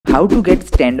How to get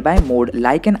standby mode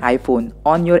like an iPhone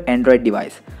on your Android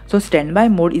device. So standby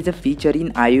mode is a feature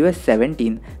in iOS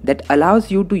 17 that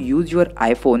allows you to use your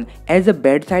iPhone as a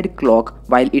bedside clock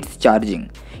while it's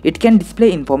charging. It can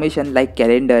display information like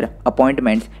calendar,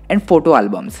 appointments, and photo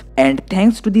albums. And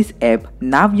thanks to this app,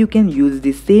 now you can use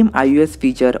the same iOS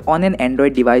feature on an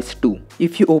Android device too.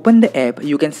 If you open the app,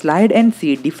 you can slide and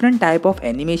see different type of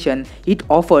animation it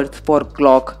offers for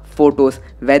clock, photos,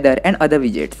 weather, and other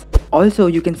widgets. Also,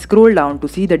 you can scroll down to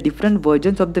see the different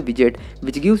versions of the widget,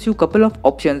 which gives you couple of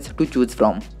options to choose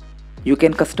from. You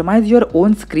can customize your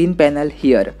own screen panel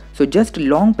here, so just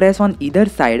long press on either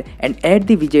side and add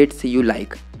the widgets you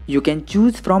like. You can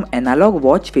choose from analog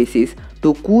watch faces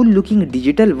to cool looking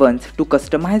digital ones to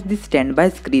customize the standby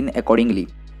screen accordingly.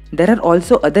 There are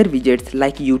also other widgets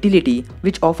like utility,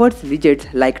 which offers widgets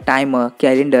like timer,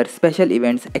 calendar, special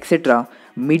events, etc.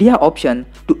 Media option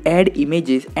to add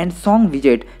images, and song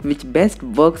widget which best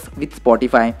works with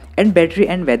Spotify, and battery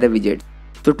and weather widgets.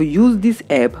 So to use this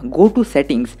app, go to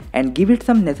settings and give it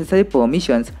some necessary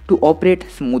permissions to operate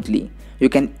smoothly. You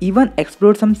can even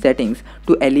explore some settings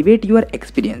to elevate your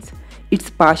experience. It's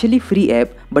partially free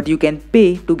app, but you can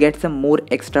pay to get some more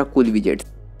extra cool widgets.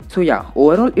 So yeah,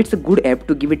 overall it's a good app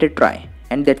to give it a try.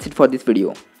 And that's it for this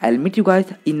video. I'll meet you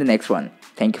guys in the next one.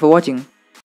 Thank you for watching.